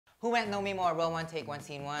Who went Know Me More? Roll one, take one,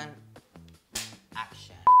 scene one.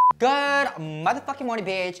 Action. Good motherfucking morning,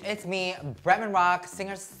 bitch. It's me, BretmanRock,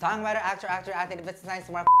 singer, songwriter, actor, active, it's nice,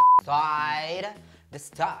 more side. The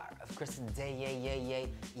star of Christmas Day,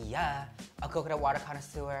 yeah. A coconut water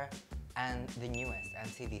connoisseur, and the newest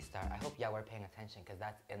MTV star. I hope y'all were paying attention, because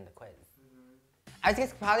that's in the quiz. As you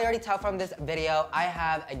guys can probably already tell from this video, I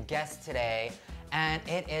have a guest today, and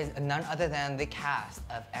it is none other than the cast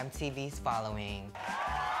of MTV's Following.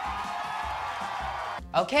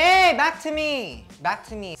 Okay, back to me.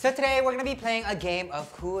 So today we're gonna be playing a game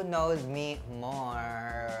of Who Knows Me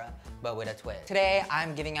More, but with a twist. Today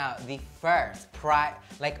I'm giving out the first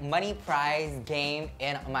money prize game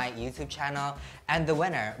in my YouTube channel, and the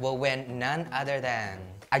winner will win none other than,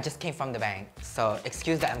 I just came from the bank, so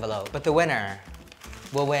excuse the envelope, but the winner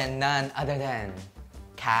will win none other than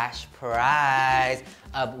cash prize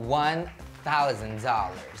of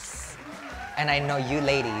 $1,000. And I know you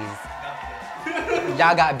ladies,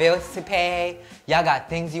 y'all got bills to pay, y'all got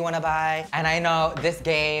things you wanna buy, and I know this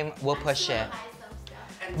game will push it.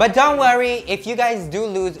 But don't worry, if you guys do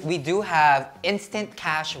lose, we do have instant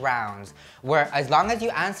cash rounds, where as long as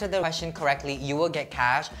you answer the question correctly, you will get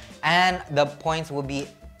cash, and the points will be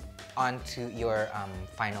onto your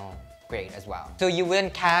final grade as well. So you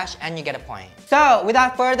win cash and you get a point. So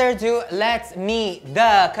without further ado, let's meet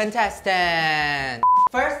the contestant.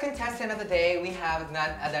 First contestant of the day, we have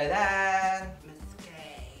none other than Miss K.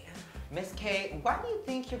 Miss K, why do you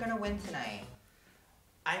think you're gonna win tonight?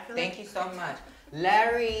 Thank you so much.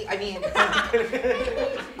 Larry,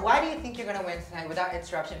 why do you think you're gonna win tonight without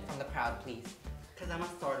interruption from the crowd, please? Because I'm a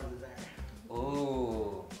sore loser.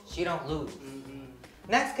 Ooh, she don't lose.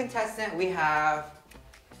 Next contestant, we have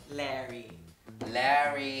Larry,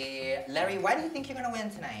 why do you think you're gonna win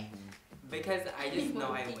tonight? because I just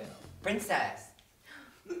know I will. Princess.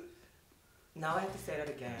 Now I have to say that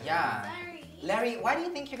again. Yeah. Sorry. Larry, why do you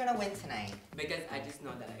think you're gonna win tonight? Because I just know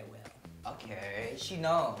that I will. Okay, she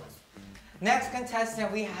knows. Next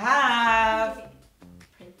contestant, we have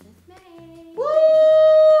Princess May.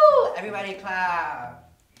 Woo! Everybody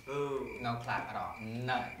clap. Ooh. No clap at all.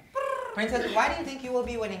 None. Princess, why do you think you will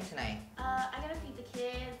be winning tonight? I gotta feed the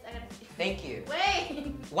kids. Thank you.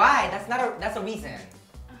 Wait. Why? That's a reason.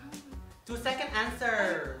 2 second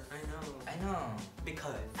answers. I know.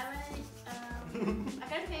 Because. I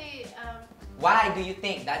gotta pay. Why do you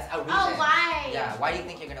think that's a reason? Oh, why? Yeah. Why do you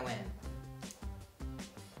think you're gonna win?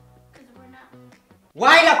 Cause we're not.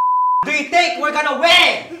 Why the do you think we're gonna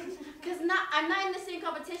win? Cause I'm not in the same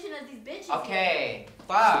competition as these bitches. Okay.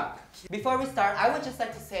 Fuck. Before we start, I would just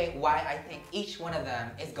like to say why I think each one of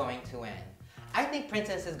them is going to win. I think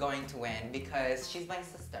Princess is going to win because she's my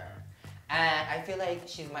sister. And I feel like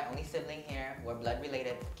she's my only sibling here. We're blood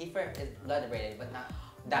related. Kiefer is blood related, but not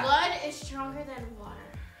that. Blood is stronger than water.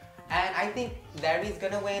 And I think Larry's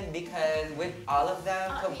gonna win because with all of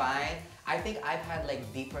them combined, I think I've had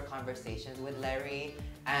like deeper conversations with Larry.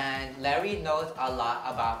 And Larry knows a lot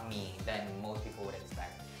about me than most people would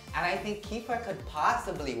expect. And I think Kiefer could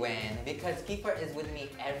possibly win because Kiefer is with me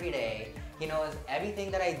every day. He knows everything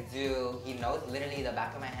that I do. He knows literally the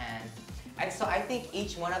back of my hand. And so I think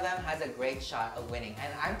each one of them has a great shot of winning.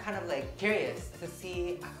 And I'm kind of like curious to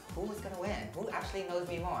see who is gonna win, who actually knows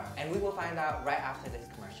me more. And we will find out right after this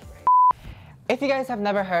commercial break. If you guys have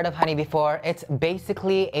never heard of Honey before, it's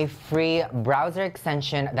basically a free browser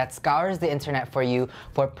extension that scours the internet for you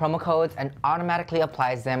for promo codes and automatically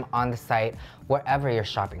applies them on the site wherever you're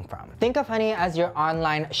shopping from. Think of Honey as your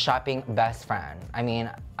online shopping best friend. I mean,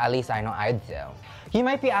 at least I know I do. You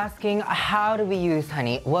might be asking, how do we use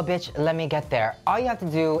Honey? Well, bitch, let me get there. All you have to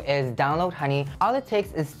do is download Honey. All it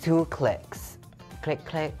takes is 2 clicks. Click,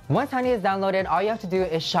 click. Once Honey is downloaded, all you have to do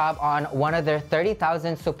is shop on one of their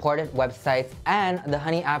 30,000 supported websites, and the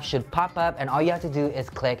Honey app should pop up, and all you have to do is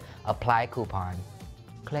click apply coupon.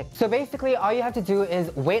 Click. So basically, all you have to do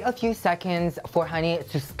is wait a few seconds for Honey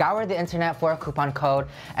to scour the internet for a coupon code,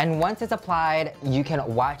 and once it's applied, you can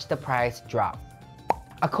watch the price drop.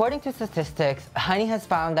 According to statistics, Honey has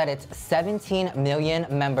found that its 17 million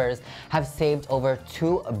members have saved over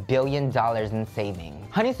 $2 billion in savings.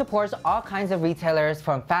 Honey supports all kinds of retailers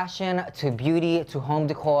from fashion to beauty to home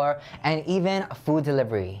decor and even food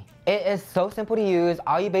delivery. It is so simple to use.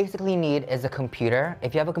 All you basically need is a computer.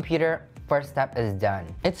 If you have a computer, first step is done.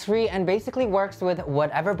 It's free and basically works with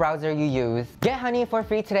whatever browser you use. Get Honey for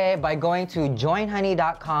free today by going to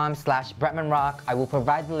joinhoney.com/BretmanRock. I will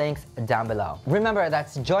provide the links down below. Remember,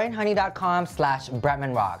 that's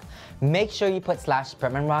joinhoney.com/BretmanRock. Make sure you put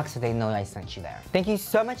 /BretmanRock so they know I sent you there. Thank you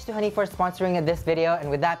so much to Honey for sponsoring this video, and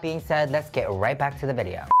with that being said, let's get right back to the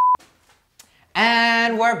video.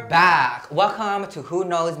 And we're back. Welcome to Who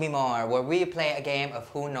Knows Me More, where we play a game of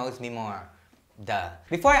Who Knows Me More. Duh.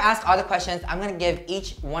 Before I ask all the questions, I'm gonna give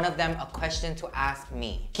each one of them a question to ask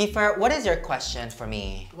me. Kiefer, what is your question for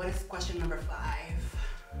me? What is question number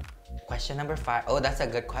 5? Question number 5. Oh, that's a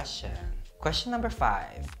good question. Question number 5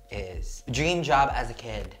 is dream job as a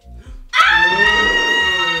kid.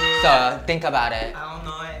 So think about it. I don't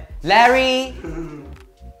know it. Larry,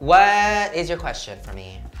 what is your question for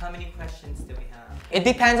me? How many questions do we have? It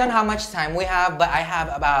depends on how much time we have, but I have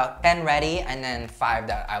about 10 ready and then 5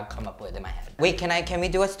 that I'll come up with in my head. Wait, can we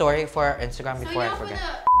do a story for Instagram before I forget?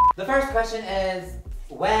 The first question is,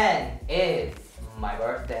 when is my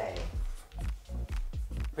birthday?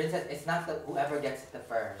 Princess, it's not whoever gets it the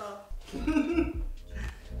first. Oh.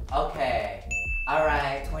 Okay.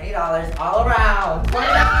 Alright, $20 all around.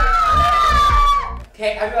 $20.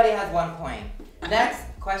 Okay, everybody has 1 point. Next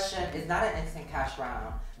question is not an instant cash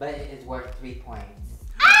round, but it is worth 3 points.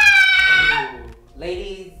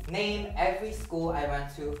 Ladies, name every school I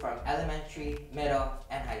went to from elementary, middle,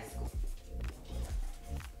 and high school.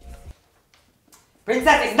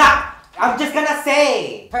 Princess, it's not! I'm just gonna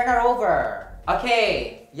say! Turn her over.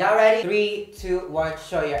 Okay, y'all ready? 3, 2, 1,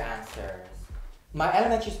 show your answers. My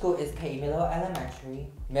elementary school is Paimilo Elementary,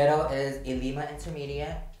 middle is Ilima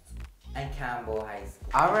Intermediate, and Campbell High School.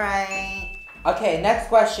 Alright. Okay, next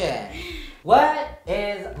question. What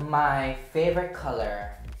is my favorite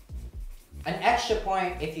color? An extra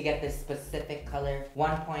point if you get this specific color.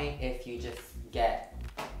 1 point if you just get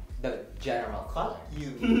the general color. You.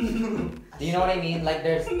 Do you know what I mean? Like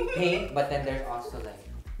there's pink, but then there's also like...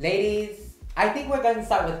 Ladies, I think we're gonna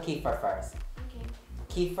start with Kiefer first. Okay.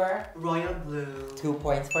 Kiefer. Royal blue. 2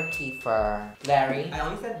 points for Kiefer. Larry. I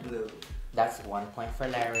only said blue. That's 1 point for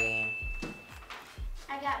Larry.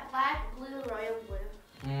 I got black, blue, royal blue.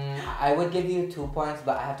 I would give you 2 points,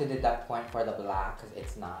 but I have to deduct point for the black because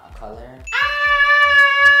it's not a color.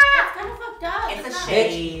 That's kind of fucked up. It's a not-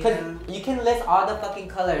 shade. Because you can list all the fucking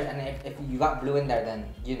colors, and if you got blue in there, then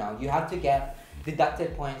you know you have to get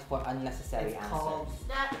deducted points for unnecessary It's answers. called...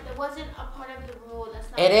 That wasn't a part of the rule. That's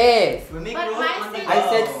not. It is. We make But rules mine on the says- I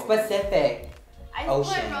said go. specific. I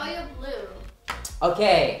Ocean. put royal blue.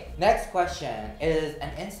 Okay, next question is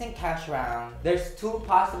an instant cash round. There's 2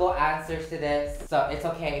 possible answers to this, so it's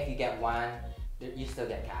okay if you get 1. You still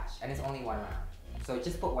get cash, and it's only 1 round. So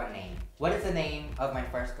just put 1 name. What is the name of my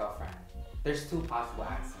first girlfriend? There's 2 possible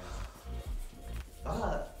answers. Fuck.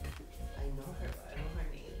 I know her, but I don't know her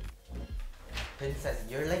name. Princess,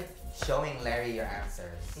 you're like showing Larry your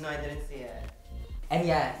answers. No, I didn't see it. And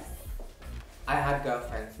yes, I had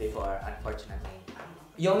girlfriends before, unfortunately.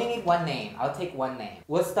 You only need 1 name. I'll take 1 name.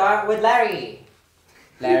 We'll start with Larry.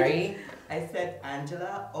 Larry? I said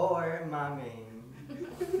Angela or Mami.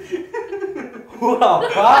 Who the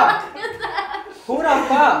fuck? Who the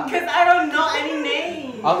fuck? Because I don't know any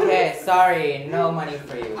name. Okay, sorry. No money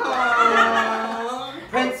for you. Aww.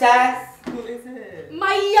 Princess? Who is it?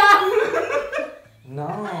 Maya No.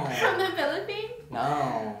 from the Philippines.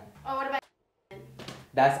 No. Oh, what about?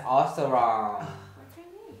 That's also wrong. What's her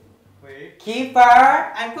name? Wait. Keeper?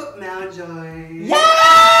 I put Maljoy.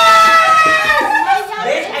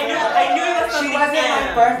 Bitch, I knew it was She something wasn't my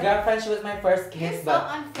else. first girlfriend, she was my first You're kiss, so but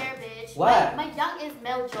unfair, bitch. What? My young is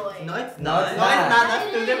Meljoy. No, it's No, not. it's No, it's not. not. That's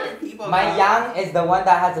It 2 is. different people. my now. young is the one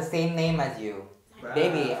that has the same name as you. Bruh.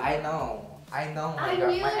 Baby, I know my I knew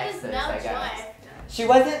it my was exes, I guess. Meljoy. She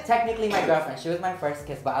wasn't technically my girlfriend, she was my first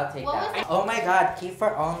kiss, but I'll take What that. was it? Oh my god,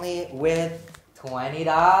 Kiefer only with $20.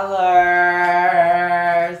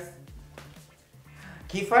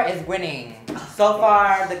 Kiefer is winning. So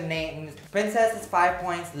far, the names, Princess is 5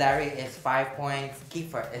 points, Larry is 5 points,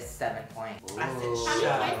 Kiefer is 7 points. I said Ooh. How many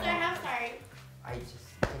Shut points do I have? Sorry. I just,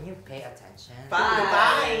 can you pay attention?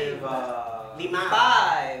 5. Lima.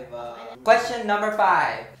 5. Question number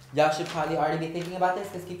 5. Y'all should probably already be thinking about this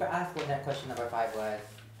because Kiefer asked what that question number 5 was.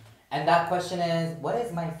 And that question is, what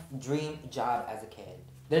is my dream job as a kid?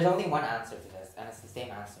 There's only 1 answer to this, and it's the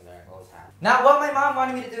same answer that I always have. Not what my mom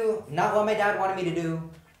wanted me to do, not what my dad wanted me to do,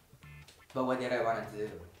 but what did I want to do?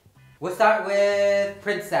 We'll start with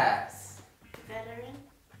Princess. Veteran.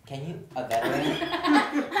 Can you, a veteran?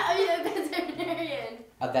 I mean a veterinarian.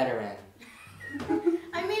 A veteran.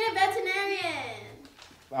 I mean a veterinarian.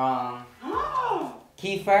 Wrong.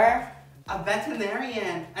 Kiefer? A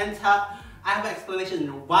veterinarian. And I have an explanation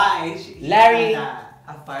why she Larry. said that.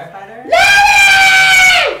 A firefighter?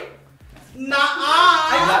 Larry!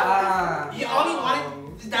 Nuh-uh. You only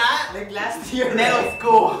wanted that? Like last year. Middle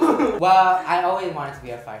school. Well, I always wanted to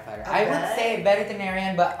be a firefighter. I would Okay. say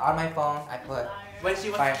veterinarian, but on my phone I put When she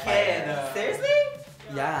was Firefighter. a kid. Seriously?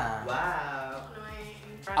 yeah. Wow.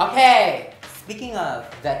 Annoying. Okay, Speaking of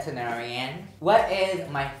veterinarian, what is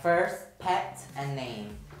my first pet and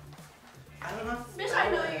name? I don't know. Bitch, I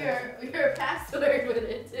know your password with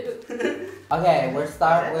it too. Okay, we'll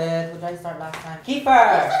start with, what did I start last time?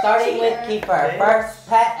 Kiefer! Starting with Kiefer. First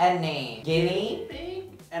pet and name. Guinea?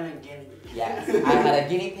 Pig. And a guinea. Yes, I had a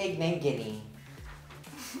guinea pig named Guinea.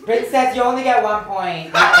 Princess, you only get 1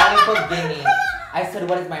 point. I only put Guinea. I said,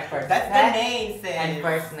 what is my first That's pet the name, sis. and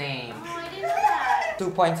first name? Oh, I didn't know that.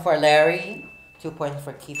 2 points for Larry, 2 points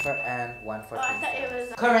for Kiefer, and 1 for Oh, I thought Princess. it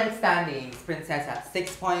was. Current standings, Princess at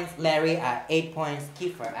 6 points, Larry at 8 points,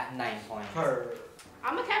 Kiefer at 9 points.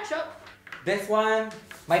 I'm gonna catch up. This one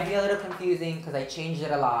might be a little confusing because I changed it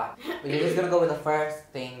a lot. But you're just gonna go with the first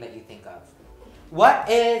thing that you think of. What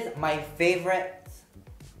is my favorite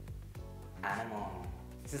animal?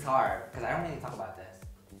 This is hard because I don't really talk about this.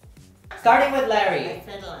 Starting with Larry. I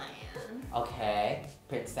said lion. Okay,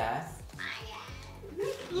 Princess.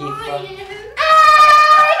 Lion.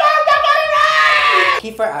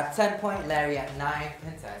 Kiefer at 10 point, Larry at 9,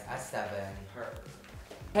 Princess at 7.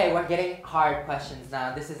 Okay, we're getting hard questions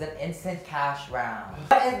now. This is an instant cash round.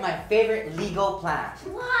 What is my favorite legal plant?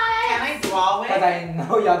 What? Can I draw Because it? I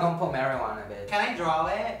know y'all gonna put marijuana, bitch. Can I draw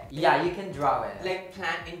it? Yeah, you can draw it. Like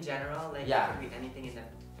plant in general? Like Yeah. it could be anything in the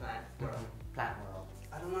plant world. Plant world.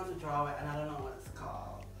 I don't know how to draw it and I don't know what it's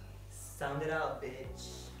called. Sound it out, bitch.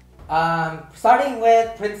 Starting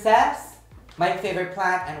with Princess, my favorite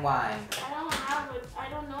plant and why? I don't have it. I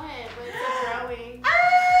don't know it, but it's a drawing.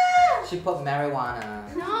 She put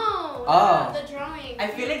marijuana. No. Oh. The drawing. I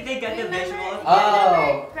feel like they got the visuals.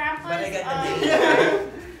 Oh. Grandpa's. But I got the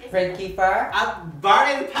visuals. Friend Kiefer, Bird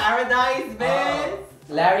in Paradise, bitch!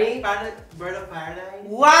 Larry. Bird of Paradise?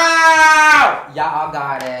 Wow! Y'all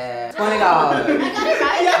got it. $20. I got it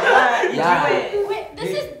right. Yeah, you Yeah. drew it. Wait,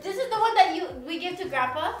 this is the one that we give to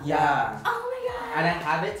Grandpa. Yeah. Oh my god. And I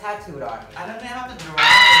have it tattooed on me. I don't know how to draw it.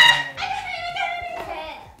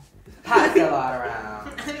 Pass the lot around.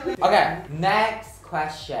 Okay, next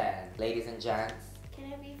question, ladies and gents.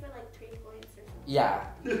 Can it be for like 3 points or something? Yeah.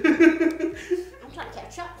 I'm trying to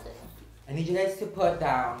catch up. I need you guys to put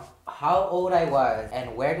down how old I was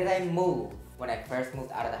and where did I move when I first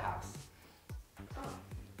moved out of the house. Oh.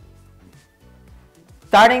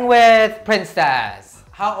 Starting with Princess.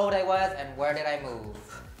 How old I was and where did I move?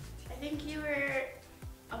 I think you were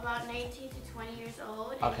about 19 to 20 years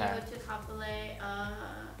old. And Okay. you go to Kapolei,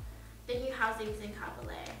 the new housings in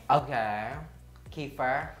Kapolei. Okay.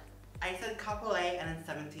 Kiefer. I said couple A and I'm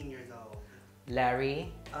 17 years old.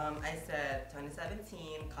 Larry. I said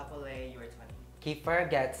 2017, couple A, you were 20. Kiefer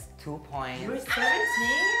gets 2 points. You were 17?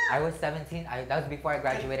 I was 17. That was before I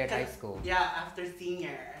graduated high school. Yeah, after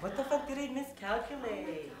senior. What the fuck did I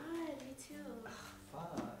miscalculate? Oh my god, me too.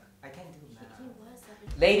 Fuck, I can't do He math. was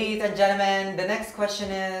 17. Ladies and gentlemen, the next question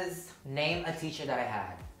is, name a teacher that I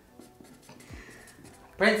had.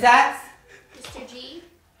 Princess? Mr. G.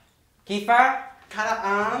 Kiefer?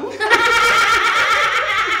 Karaang?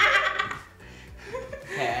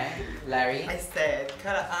 Okay. Larry? I said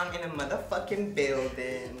Karaang in a motherfucking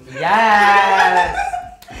building. Yes!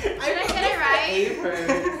 Did I get it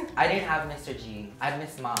right? I didn't have Mr. G. I had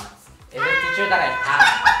Miss Moss. It's a teacher that I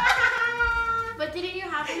had. But didn't you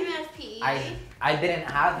have him as PE? I didn't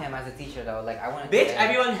have him as a teacher though. Like I wanted Bitch, to say-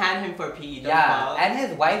 everyone had him for PE. Yeah, and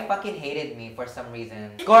his wife fucking hated me for some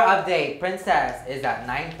reason. Score update. Princess is at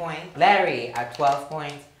 9 points. Larry at 12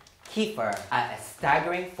 points. Kiefer at a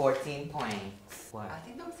staggering 14 points. What? I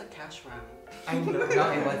think that was a cash round. I know. No,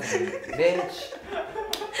 it wasn't. Bitch.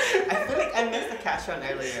 I feel like I missed the cash round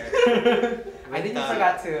earlier. I think you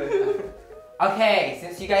forgot to. Okay,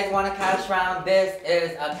 since you guys want a cash round, this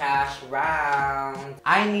is a cash round.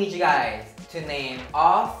 I need you guys to name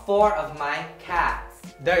all 4 of my cats.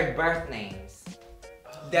 Their birth names.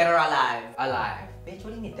 Dead or alive? Alive. Bitch,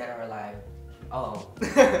 what do you mean dead or alive? Oh.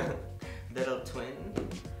 Little twin.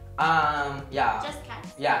 Yeah. Just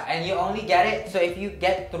cats. Yeah, and you only get it, so if you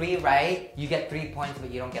get 3 right, you get 3 points,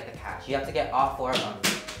 but you don't get the cash. You have to get all 4 of them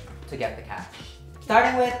to get the cash.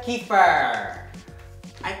 Starting with Kiefer.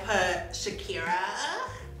 I put Shakira,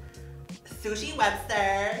 Sushi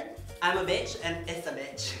Webster, I'm a bitch, and it's a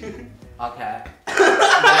bitch. Okay.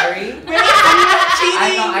 Larry.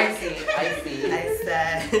 I know, I see. I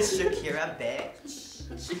said Shakira,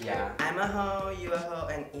 bitch. Yeah. I'm a hoe, you a hoe,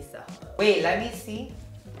 and Issa a hoe. Wait, let me see.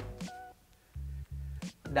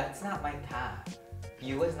 That's not my cat.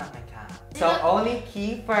 You is not my cat. So only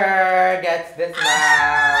Kiefer gets this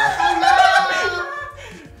round. Hello.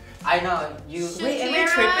 I know, you... Wait, am I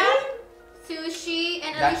tripping? Sushi,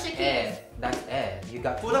 and That's Alicia Keys. it. That's it. You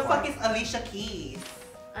got 2 Who the fuck points. is Alicia Keys?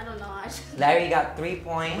 I don't know. I just... Larry got 3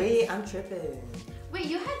 points. Wait, I'm tripping. Wait,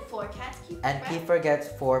 you had 4 cats, Kiefer? And right? Kiefer gets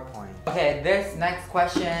 4 points. Okay, this next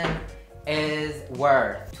question is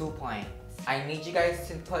worth 2 points. I need you guys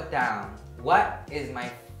to put down, what is my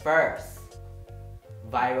first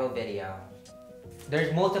viral video?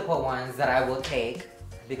 There's multiple ones that I will take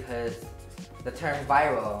because the term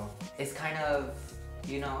viral is kind of,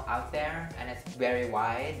 you know, out there and it's very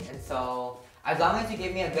wide. And so, as long as you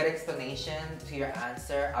give me a good explanation to your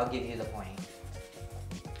answer, I'll give you the point.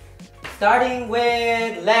 Starting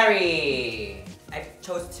with Larry. I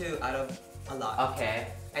chose 2 out of a lot. Okay.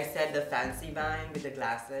 I said the fancy vine with the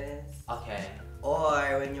glasses. Okay.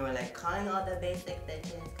 Or when you were like calling all the basic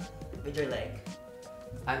bitches with your leg.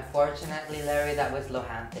 Unfortunately, Larry, that was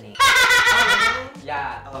Lohanthony. Oh, really?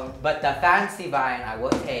 Yeah. Oh. But the fancy vine I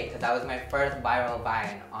will take because that was my first viral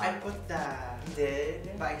vine on. I put that. Did?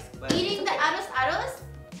 Eating the aros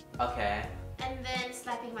Okay. and then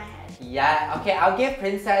slapping my head. Yeah, okay, I'll give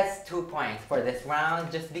Princess 2 points for this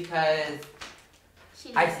round just because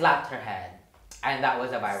I slapped her head. And that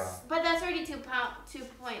was a viral. But that's already 2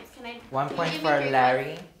 points. Can I? 1 can point you give me for 3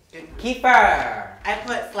 Larry. points? Kiefer! I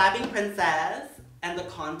put slapping princess and the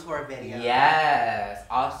contour video. Yes,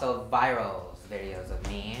 also virals videos of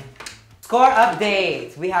me. Score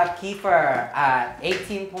updates. We have Kiefer at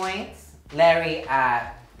 18 points, Larry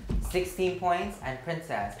at 16 points, and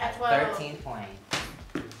Princess at 13 points.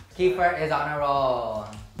 Kiefer is on a roll.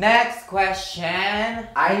 Next question.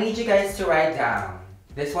 I need you guys to write down.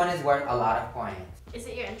 This one is worth a lot of points. Is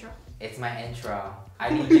it your intro? It's my intro. I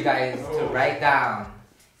need you guys to write down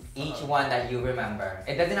each one that you remember.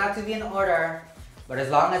 It doesn't have to be in order, but as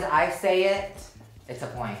long as I say it, it's a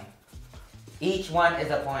point. Each one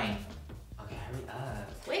is a point. Okay, hurry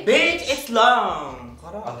up. Wait, Bitch, it's long.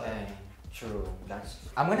 Okay, true.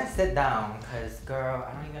 I'm gonna sit down, cause girl,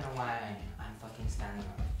 I don't even know why I'm fucking standing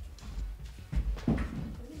up.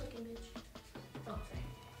 Don't be looking, bitch. Oh, sorry.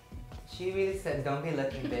 She really said, "Don't be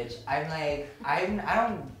looking, bitch." I'm like, I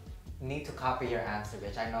don't need to copy your answer,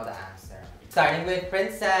 bitch. I know the answer. Starting with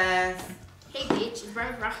Princess. Hey, bitch.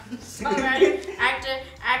 BretmanRock. Songwriter, actor,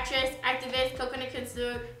 actress, activist, coconut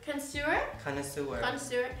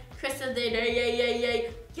connoisseur, crystal data,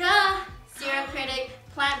 yeah. Serial critic,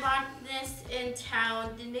 plant botanist in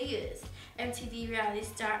town, the newest MTV reality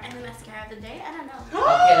star, and the mascara of the day. I don't know.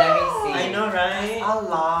 Okay, let me see. I know, right? A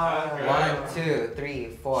lot. 1, 2,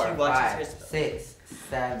 3, 4, She watches her 5, stuff. 6,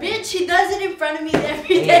 7. Bitch, she does it in front of me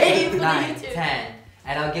every day. 8, 9, 10.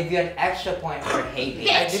 And I'll give you an extra point for Hey Bitch.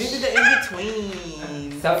 I didn't do the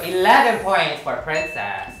in-between. So 11 points for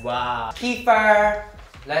Princess. Wow. Kiefer,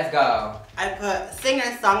 let's go. I put singer,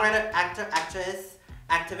 songwriter, actor, actress,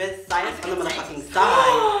 activist, science on the motherfucking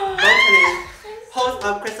side, botanist, host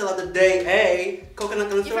of Crystal of the Day, coconut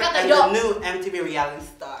connoisseur, forgot the and dog. the new MTV reality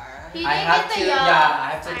star. He I didn't have get to, the I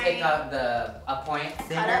have to Sorry. take out a point.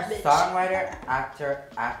 Singer, up, bitch. songwriter, actor,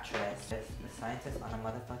 actress. The scientist on the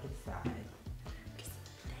motherfucking side.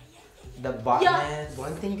 The botanist.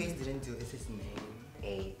 One thing you guys didn't do is his name.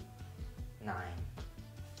 8, 9,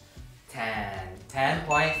 10. 10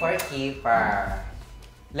 points for Kiefer.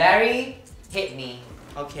 Larry, hit me.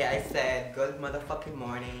 Okay, I said good motherfucking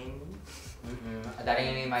morning. That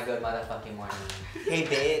ain't even my good motherfucking morning. Hey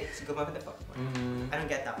bitch, good motherfucking morning. I don't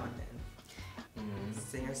get that one then. Mm-hmm.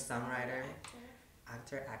 Singer, songwriter,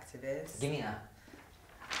 actor, activist. Give me that.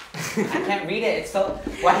 I can't read it. It's so.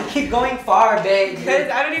 Why you keep going far, babe? Because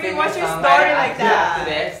I don't even Singer, watch your songwriter, story like actor, that.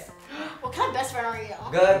 activist. What kind of best friend are you?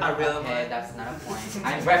 Good. A real okay, one. that's not a point.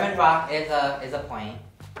 And BretmanRock is a point.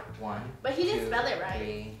 1. But he didn't 2, spell it right.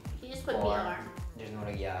 3, He just put 4. BR. There's no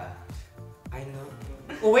yeah. I know.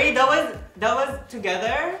 Wait, that was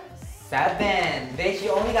together? 7. Bitch,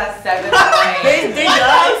 you only got 7 points. The ya.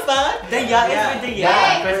 The ya is with the ya.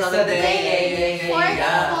 Yeah, Crystal of the Day.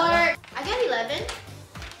 yeah. I got 11.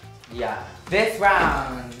 Yeah. This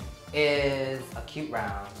round is a cute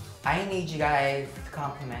round. I need you guys to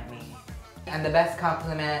compliment me. And the best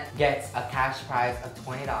compliment gets a cash prize of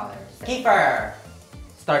 $20. Kiefer,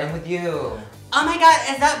 starting with you. Oh my god,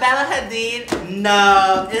 is that Bella Hadid?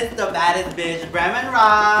 No, it's the baddest bitch,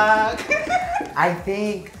 BretmanRock. I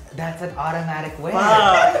think that's an automatic win. Fuck.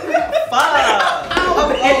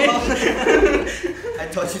 I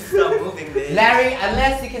told you to stop moving, bitch. Larry,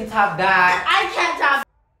 unless you can top that. I can't top.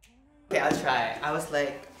 Okay, I'll try. I was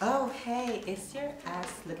like, oh hey, is your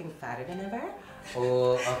ass looking fatter than ever?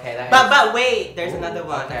 Oh, okay. That But wait, there's Ooh, another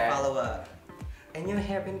one okay. to follow up. And your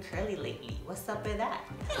hair been curly lately. What's up with that?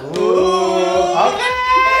 Ooh, okay.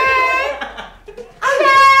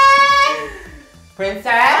 Okay. Princess.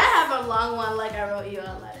 I have a long one like I wrote you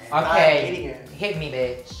a letter. Okay, eating it. hit me,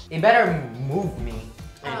 bitch. You better move me.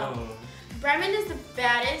 I know. Bretman is the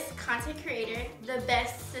baddest content creator, the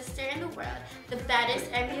best sister in the world, the baddest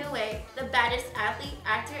MUA, the baddest athlete,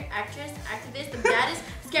 actor, actress, activist, the baddest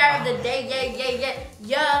scare of the day,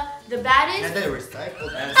 yeah, the baddest. And then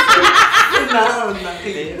recycled. No,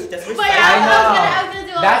 nothing. Just But recycled. yeah, I I was gonna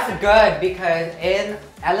do all That's that. good because in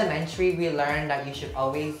elementary we learned that you should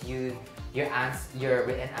always use your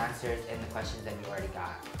written answers in the questions that you already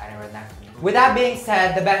got. I never learned that from you. With that being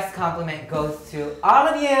said, the best compliment goes to all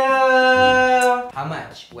of you. How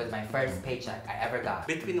much was my first paycheck I ever got?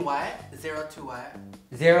 Between what? 0 to what?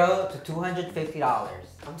 $0 to $250.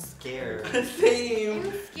 I'm scared. Same.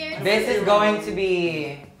 I'm scared. This is going to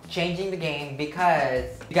be changing the game because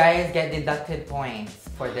you guys get deducted points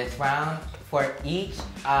for this round for each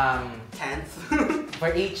Tenth.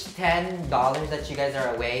 for each $10 that you guys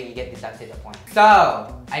are away, you get deducted a point.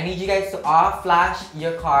 So I need you guys to all flash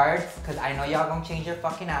your cards because I know y'all gonna change your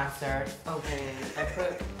fucking answers. Okay, I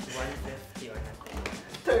put 150 or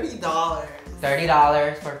 $30. nothing.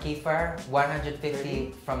 $30 for Kiefer,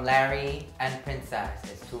 $150 from Larry, and Princess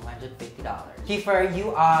is $250. Kiefer,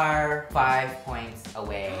 you are 5 points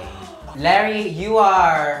away. Larry, you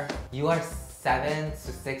are 7 to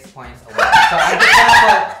 6 points away. So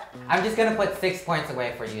I'm just gonna put 6 points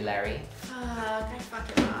away for you, Larry. Fuck, I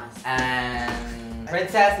fucking lost. And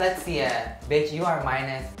Princess, let's see it. Bitch, you are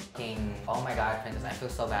minus fucking. Oh my god, Princess, I feel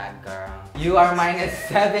so bad, girl. You are minus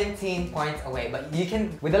 17 points away, but you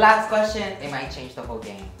can, with the last question, it might change the whole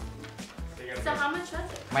game. So how much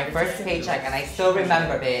was it? My first paycheck, and I still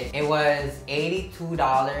remember, bitch, it was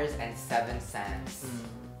 $82.07.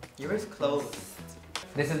 You were close.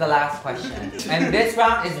 This is the last question. And this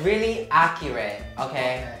round is really accurate,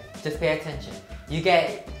 okay? Just pay attention. You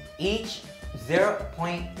get each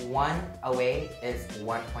 0.1 away is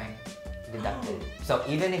 1 point deducted. So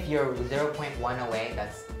even if you're 0.1 away,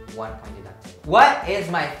 that's 1 point deducted. What is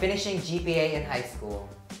my finishing GPA in high school?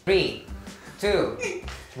 3, 2,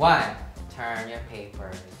 1. Turn your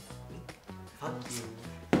papers. Fuck you.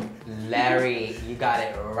 Larry, you got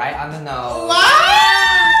it right on the nose.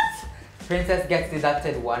 What? Princess gets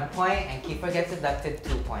deducted 1 point and Kiefer gets deducted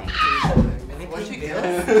 2 points. What you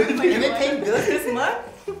get? You've been paying bills this month?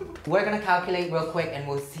 We're gonna calculate real quick and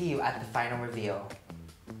we'll see you at the final reveal.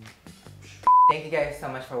 Thank you guys so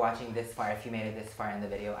much for watching this far. If you made it this far in the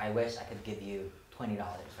video, I wish I could give you $20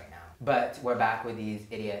 right now. But we're back with these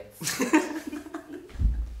idiots.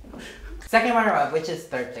 Second runner-up, which is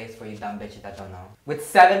third place for you dumb bitches that don't know. With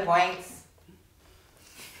 7 points.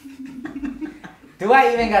 Do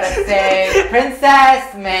I even gotta say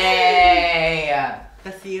Princess May?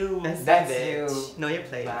 That's you. That's bitch. you. Know your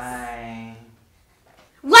place. Bye.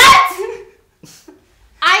 What?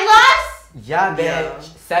 I lost? Yeah, bitch. Yeah.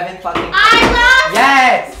 7 fucking. I lost?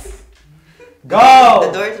 Yes! Go!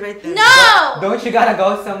 The door is right there. No! Don't you gotta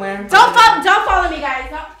go somewhere? Don't follow me, guys.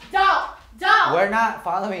 Don't. We're not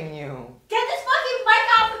following you. Get this fucking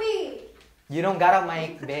mic off of me. You don't got a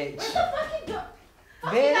mic, bitch. Where's the fucking door?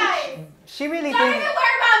 Fuck you Bitch, guys. she really Don't even thinks.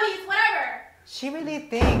 worry about me. It's whatever. She really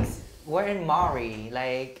thinks we're in Maury.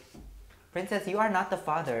 Like, Princess, you are not the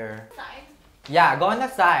father. Sorry. Yeah, go on the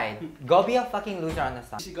side. Go be a fucking loser on the You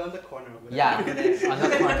side. should go in the corner over there. Yeah, on the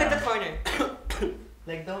Look at the corner. corner.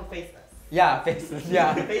 Like, don't face us. Yeah, face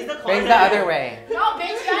yeah. Face the corner. Face the other way. No,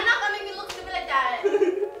 bitch, you're not gonna make me look stupid like that.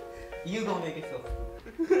 You gonna make it so.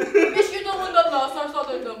 Bitch, you're the one that lost. I saw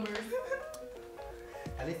the numbers.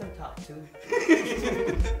 At least I'm top 2.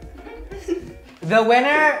 The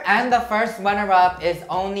winner and the first runner-up is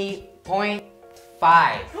only 0.5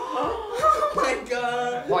 Oh my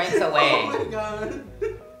god. points away. Oh my god.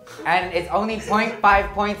 And it's only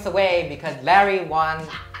 0.5 points away because Larry won.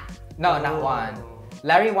 No, not won.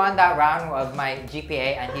 Larry won that round of my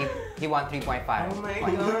GPA and he won 3.5 Oh my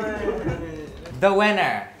points. god. The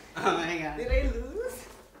winner Oh my god. Did I lose?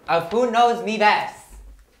 of Who Knows Me Best.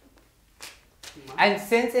 And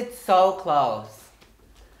since it's so close,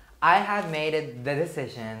 I have made it the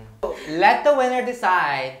decision. Let the winner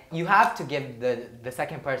decide. You have to give the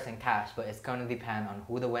second person cash, but it's going to depend on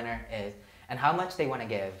who the winner is and how much they want to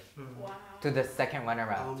give Wow. to the second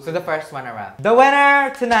runner-up. Oh my To the first runner-up. The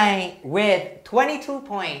winner tonight with 22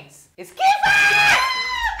 points is Kiefer!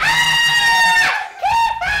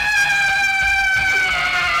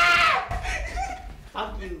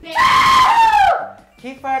 Fuck you.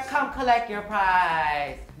 Kiefer, come collect your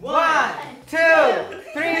prize. 1, 1, 2,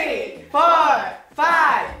 3, 4,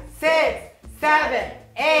 5, 6, 7,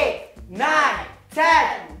 8, 9,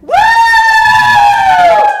 10. Woo!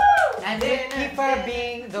 And with Kiefer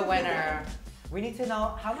being the winner, we need to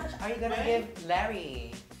know how much are you gonna give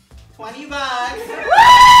Larry? $20.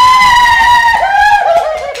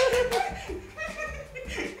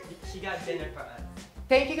 She got dinner for us.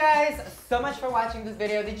 Thank you guys so much for watching this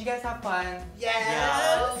video. Did you guys have fun?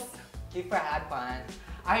 Yes. Kiefer had fun.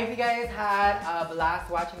 I hope you guys had a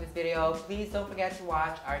blast watching this video. Please don't forget to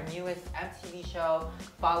watch our newest MTV show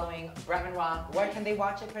following BretmanRock. Where can they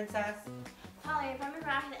watch it, Princess? Following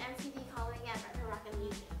BretmanRock and MTV, following at BretmanRock on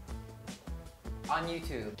YouTube. On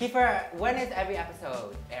YouTube. Kiefer, when is every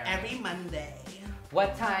episode airing? Every Monday.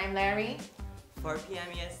 What time, Larry? 4 p.m.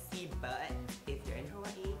 EST, but if you're in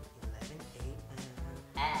Hawaii, 11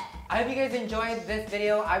 a.m. I hope you guys enjoyed this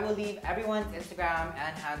video. I will leave everyone's Instagram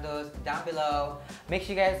and handles down below. Make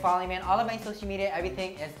sure you guys follow me on all of my social media.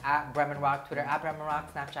 Everything is at BretmanRock. Twitter at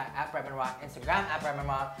BretmanRock. Snapchat at BretmanRock. Instagram at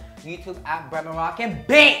BretmanRock. YouTube at BretmanRock. And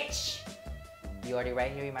bitch! You already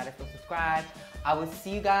right here. You might as well subscribe. I will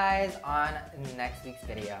see you guys on next week's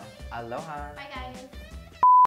video. Aloha. Bye guys.